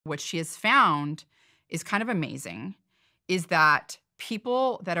What she has found is kind of amazing, is that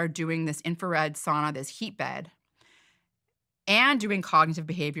people that are doing this infrared sauna, this heat bed, and doing cognitive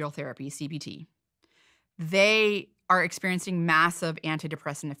behavioral therapy, CBT, they are experiencing massive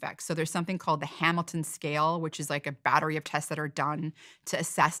antidepressant effects. So there's something called the Hamilton scale, which is like a battery of tests that are done to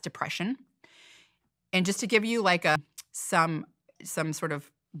assess depression. And just to give you like some sort of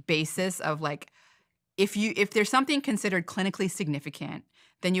basis of like, if there's something considered clinically significant,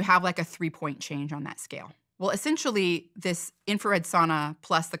 then you have like a 3-point change on that scale. Well, essentially, this infrared sauna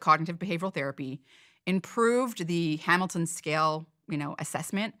plus the cognitive behavioral therapy improved the Hamilton scale,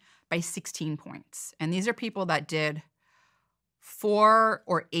 assessment by 16 points. And these are people that did 4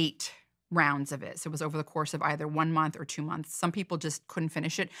 or 8 rounds of it. So it was over the course of either 1 month or 2 months. Some people just couldn't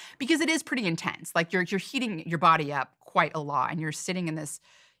finish it because it is pretty intense. Like you're heating your body up quite a lot, and you're sitting in this,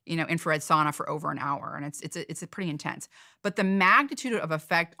 infrared sauna for over an hour, and it's pretty intense. But the magnitude of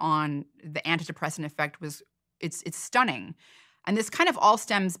effect on the antidepressant effect it's stunning. And this kind of all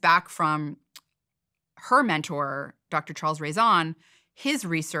stems back from her mentor, Dr. Charles Raison, his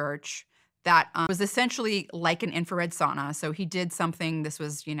research that was essentially like an infrared sauna. So he did something, this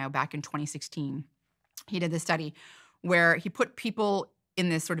was, back in 2016. He did this study where he put people in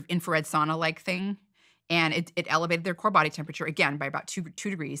this sort of infrared sauna-like thing, and it elevated their core body temperature, again, by about 2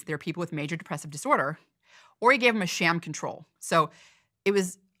 degrees. They're people with major depressive disorder. Or he gave them a sham control. So it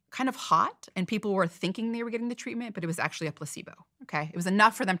was kind of hot, and people were thinking they were getting the treatment, but it was actually a placebo, okay? It was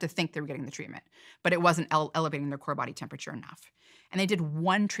enough for them to think they were getting the treatment, but it wasn't elevating their core body temperature enough. And they did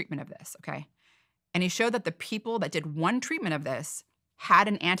 1 treatment of this, okay? And he showed that the people that did 1 treatment of this had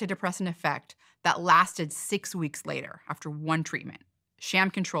an antidepressant effect that lasted 6 weeks later after 1 treatment. Sham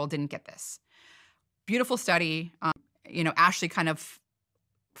control didn't get this. Beautiful study. Ashley kind of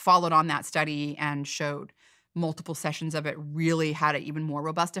followed on that study and showed multiple sessions of it really had an even more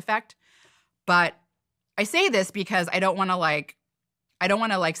robust effect. But I say this because I don't want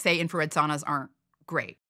to say infrared saunas aren't great.